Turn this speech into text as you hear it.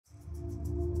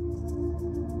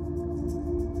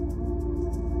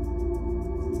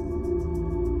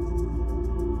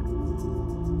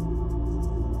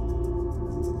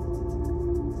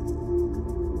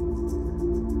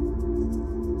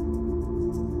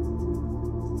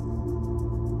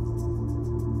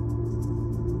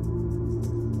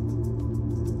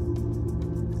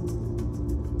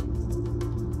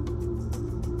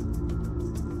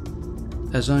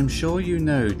As I'm sure you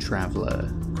know,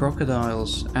 traveller,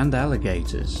 crocodiles and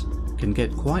alligators can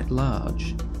get quite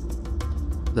large.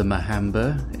 The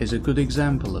Mahamba is a good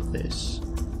example of this.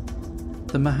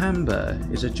 The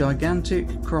Mahamba is a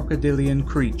gigantic crocodilian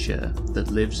creature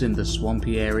that lives in the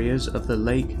swampy areas of the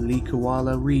Lake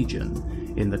Likouala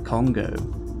region in the Congo.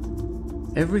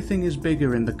 Everything is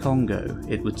bigger in the Congo,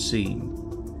 it would seem.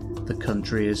 The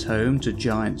country is home to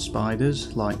giant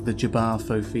spiders like the J'ba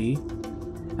FoFi,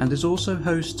 and is also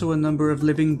host to a number of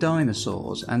living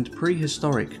dinosaurs and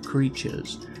prehistoric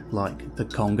creatures like the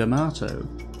Kongamato,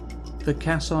 the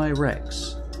Kasai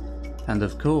Rex, and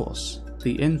of course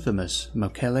the infamous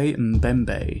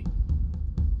Mokele-mbembe.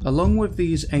 Along with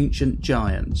these ancient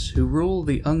giants who rule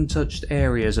the untouched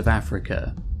areas of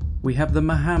Africa, we have the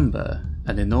Mahamba,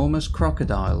 an enormous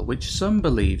crocodile which some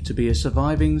believe to be a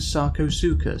surviving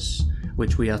sarcosuchus,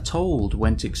 which we are told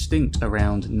went extinct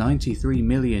around 93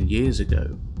 million years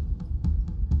ago.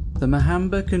 The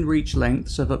Mahamba can reach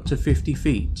lengths of up to 50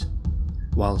 feet.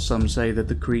 While some say that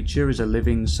the creature is a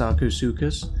living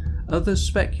sarcosuchus, others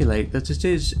speculate that it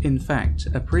is, in fact,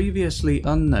 a previously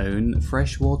unknown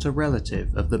freshwater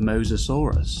relative of the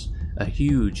mosasaurus, a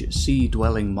huge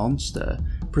sea-dwelling monster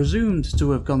presumed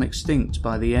to have gone extinct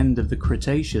by the end of the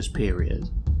Cretaceous period,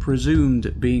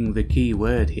 presumed being the key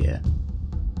word here.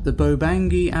 The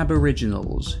Bobangi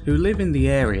Aboriginals, who live in the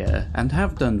area and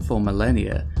have done for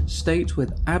millennia, state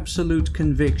with absolute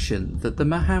conviction that the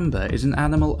Mahamba is an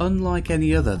animal unlike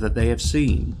any other that they have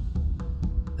seen.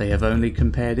 They have only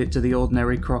compared it to the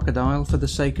ordinary crocodile for the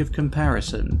sake of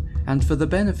comparison, and for the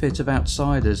benefit of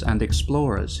outsiders and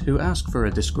explorers who ask for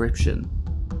a description.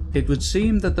 It would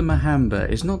seem that the Mahamba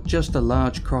is not just a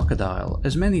large crocodile,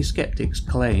 as many skeptics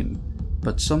claim,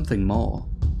 but something more.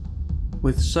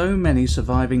 With so many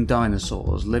surviving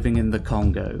dinosaurs living in the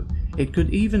Congo, it could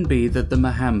even be that the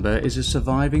Mahamba is a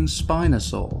surviving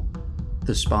spinosaur.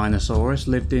 The Spinosaurus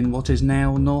lived in what is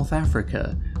now North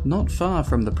Africa, not far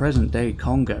from the present-day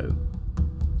Congo.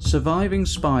 Surviving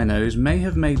spinos may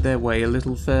have made their way a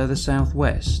little further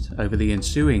southwest over the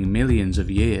ensuing millions of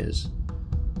years.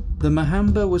 The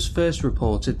Mahamba was first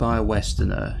reported by a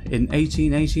Westerner in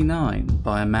 1889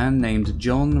 by a man named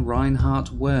John Reinhard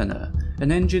Werner,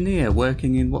 an engineer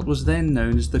working in what was then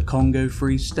known as the Congo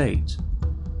Free State.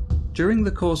 During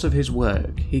the course of his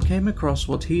work, he came across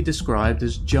what he described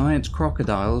as giant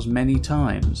crocodiles many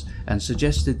times, and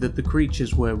suggested that the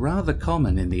creatures were rather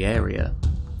common in the area.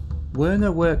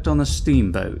 Werner worked on a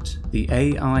steamboat, the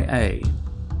AIA.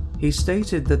 He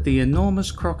stated that the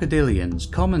enormous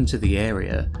crocodilians common to the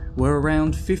area were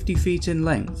around 50 feet in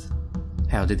length.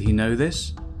 How did he know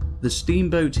this? The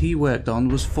steamboat he worked on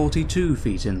was 42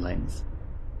 feet in length.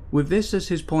 With this as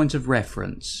his point of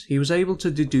reference, he was able to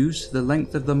deduce the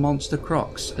length of the monster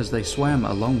crocs as they swam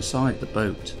alongside the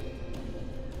boat.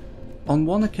 On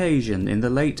one occasion in the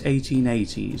late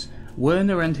 1880s,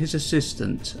 Werner and his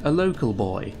assistant, a local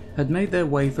boy, had made their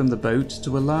way from the boat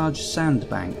to a large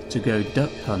sandbank to go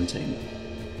duck hunting.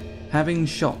 Having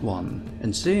shot one,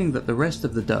 and seeing that the rest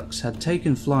of the ducks had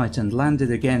taken flight and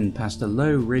landed again past a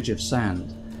low ridge of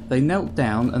sand, they knelt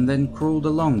down and then crawled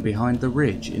along behind the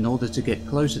ridge in order to get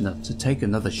close enough to take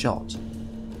another shot.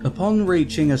 Upon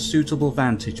reaching a suitable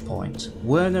vantage point,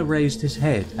 Werner raised his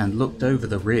head and looked over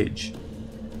the ridge.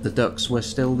 The ducks were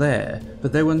still there,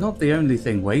 but they were not the only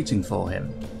thing waiting for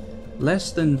him.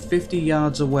 Less than 50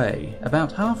 yards away,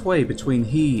 about halfway between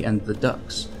he and the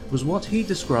ducks, was what he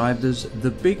described as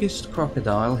the biggest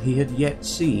crocodile he had yet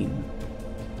seen.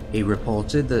 He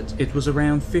reported that it was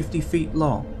around 50 feet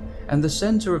long, and the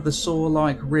centre of the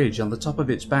saw-like ridge on the top of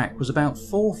its back was about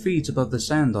 4 feet above the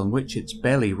sand on which its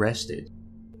belly rested.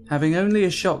 Having only a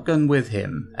shotgun with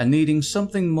him, and needing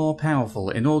something more powerful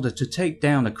in order to take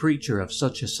down a creature of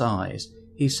such a size,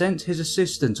 he sent his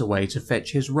assistant away to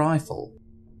fetch his rifle.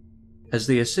 As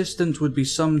the assistant would be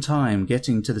some time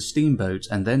getting to the steamboat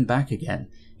and then back again,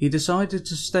 he decided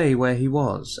to stay where he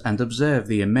was and observe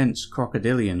the immense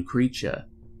crocodilian creature.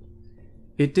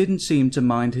 It didn't seem to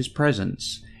mind his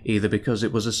presence, either because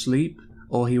it was asleep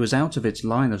or he was out of its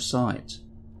line of sight.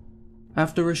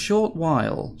 After a short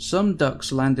while, some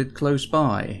ducks landed close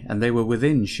by and they were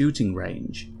within shooting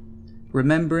range.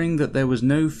 Remembering that there was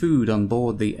no food on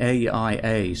board the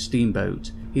AIA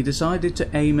steamboat, he decided to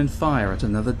aim and fire at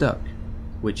another duck,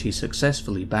 which he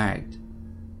successfully bagged.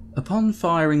 Upon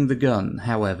firing the gun,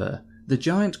 however, the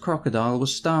giant crocodile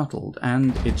was startled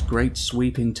and, its great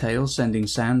sweeping tail sending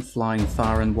sand flying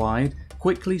far and wide,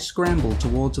 quickly scrambled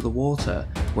towards the water,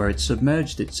 where it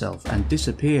submerged itself and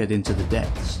disappeared into the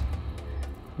depths.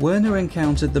 Werner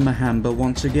encountered the Mahamba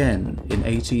once again in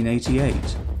 1888.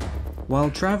 While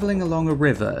travelling along a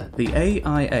river, the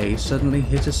AIA suddenly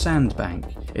hit a sandbank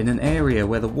in an area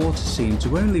where the water seemed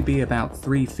to only be about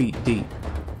 3 feet deep.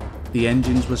 The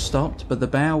engines were stopped, but the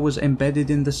bow was embedded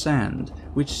in the sand,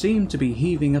 which seemed to be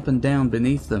heaving up and down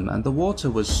beneath them, and the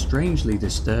water was strangely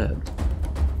disturbed.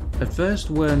 At first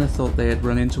Werner thought they had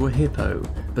run into a hippo,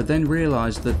 but then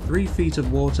realised that 3 feet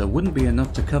of water wouldn't be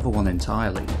enough to cover one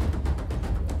entirely.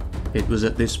 It was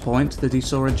at this point that he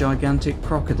saw a gigantic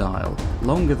crocodile,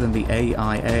 longer than the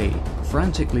AIA,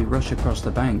 frantically rush across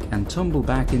the bank and tumble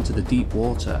back into the deep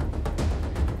water.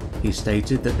 He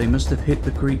stated that they must have hit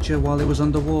the creature while it was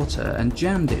underwater and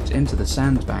jammed it into the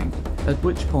sandbank, at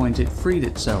which point it freed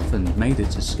itself and made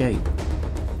its escape.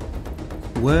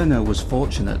 Werner was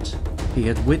fortunate. He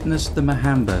had witnessed the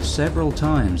Mahamba several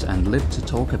times and lived to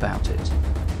talk about it.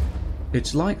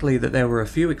 It's likely that there were a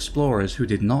few explorers who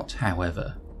did not,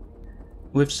 however.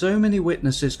 With so many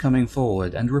witnesses coming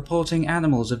forward and reporting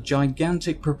animals of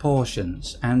gigantic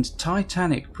proportions and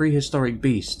titanic prehistoric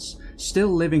beasts still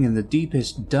living in the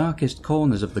deepest, darkest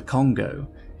corners of the Congo,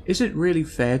 is it really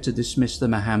fair to dismiss the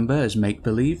Mahamba as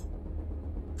make-believe?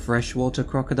 Freshwater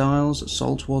crocodiles,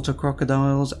 saltwater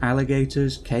crocodiles,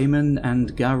 alligators, caiman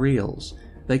and gharials,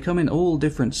 they come in all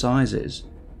different sizes.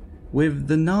 With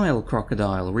the Nile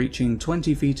crocodile reaching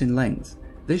 20 feet in length,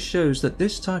 this shows that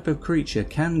this type of creature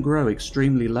can grow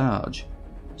extremely large,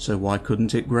 so why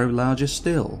couldn't it grow larger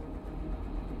still?